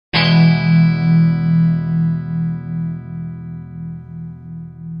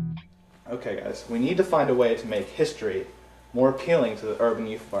Okay, guys, we need to find a way to make history more appealing to the urban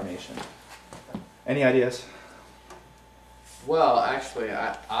youth of our nation. Any ideas? Well, actually,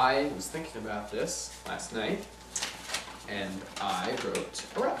 I was thinking about this last night, and I wrote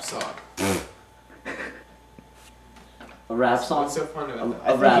a rap song. A rap song? What's so fun about that? I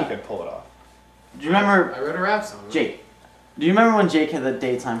think rap. you could pull it off. Do you remember I wrote a rap song. Jake? Do you remember when Jake had the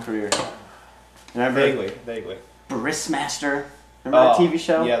daytime career? Remember? Vaguely. Bristmaster? Remember that TV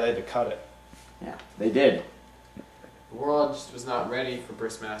show? Yeah, they had to cut it. Yeah, they did. The world just was not ready for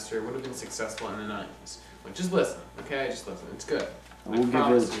Bristmaster. It would have been successful in the 90s. But just listen, okay? Just listen. It's good. And we'll give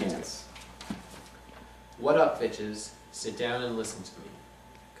promise it a you it's chance. good. What up, bitches? Sit down and listen to me.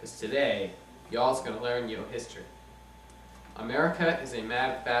 Because today, y'all's gonna learn yo history. America is a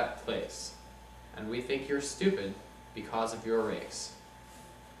mad fat place. And we think you're stupid because of your race.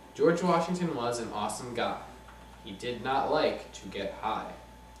 George Washington was an awesome guy. He did not like to get high.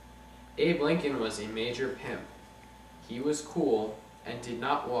 Abe Lincoln was a major pimp. He was cool and did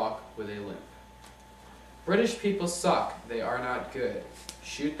not walk with a limp. British people suck, they are not good.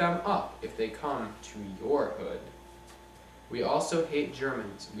 Shoot them up if they come to your hood. We also hate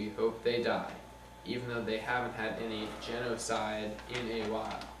Germans, we hope they die, even though they haven't had any genocide in a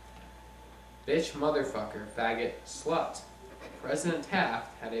while. Bitch, motherfucker, faggot, slut. President Taft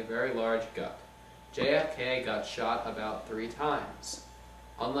had a very large gut. JFK got shot about 3 times.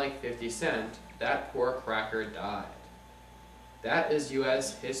 Unlike 50 Cent, that poor cracker died. That is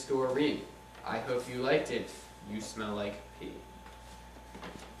U.S. history. I hope you liked it. You smell like pee.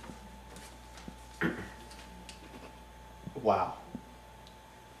 Wow.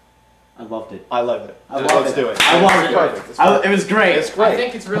 I loved it. I loved it. I loved Let's it. do it. I loved it. Perfect. It's perfect. It was great. It's I great.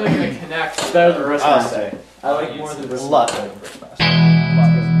 think it's really going to connect. Better than I'll Bristmaster. say. I like more than Bristmaster. Love it.